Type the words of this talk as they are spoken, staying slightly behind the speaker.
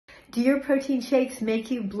Do your protein shakes make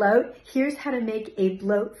you bloat? Here's how to make a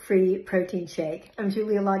bloat-free protein shake. I'm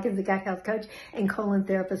Julia Loggins, a gut health coach and colon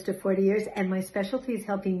therapist of 40 years, and my specialty is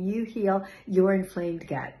helping you heal your inflamed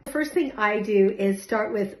gut. The first thing I do is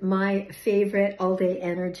start with my favorite all-day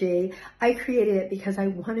energy. I created it because I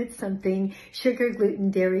wanted something sugar, gluten,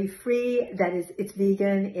 dairy-free. That is, it's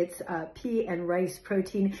vegan, it's pea and rice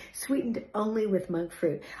protein, sweetened only with monk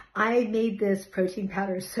fruit. I made this protein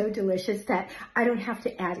powder so delicious that I don't have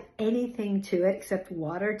to add anything to it except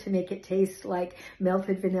water to make it taste like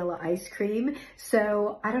melted vanilla ice cream.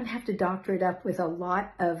 So I don't have to doctor it up with a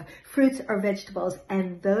lot of fruits or vegetables.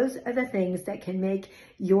 And those are the things that can make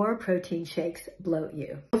your protein shakes bloat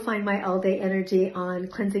you. You'll find my all day energy on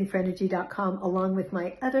cleansingforenergy.com along with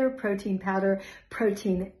my other protein powder,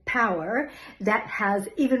 Protein Power, that has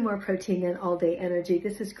even more protein than all day energy.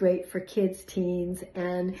 This is great for kids, teens,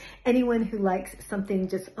 and anyone who likes something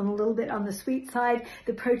just a little bit on the sweet side.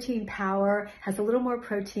 The Protein Power has a little more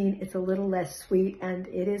protein, it's a little less sweet, and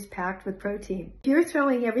it is packed with protein. If you're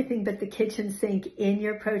throwing everything but the kitchen sink in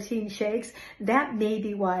your protein shakes, that may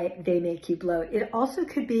be why they make you bloat. It also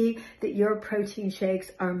could be that your protein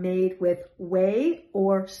shakes are made with whey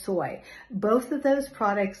or soy. Both of those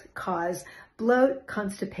products cause bloat,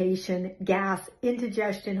 constipation, gas,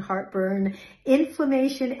 indigestion, heartburn,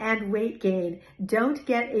 inflammation, and weight gain. Don't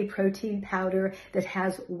get a protein powder that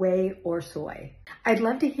has whey or soy. I'd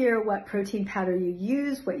love to hear what protein powder you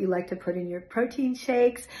use, what you like to put in your protein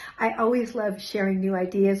shakes. I always love sharing new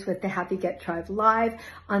ideas with the Happy Gut Tribe Live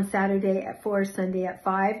on Saturday at 4, Sunday at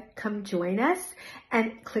 5. Come join us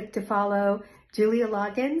and click to follow. Julia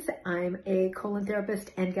Loggins. I'm a colon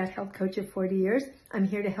therapist and gut health coach of 40 years. I'm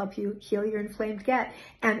here to help you heal your inflamed gut.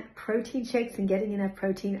 And protein shakes and getting enough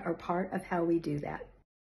protein are part of how we do that.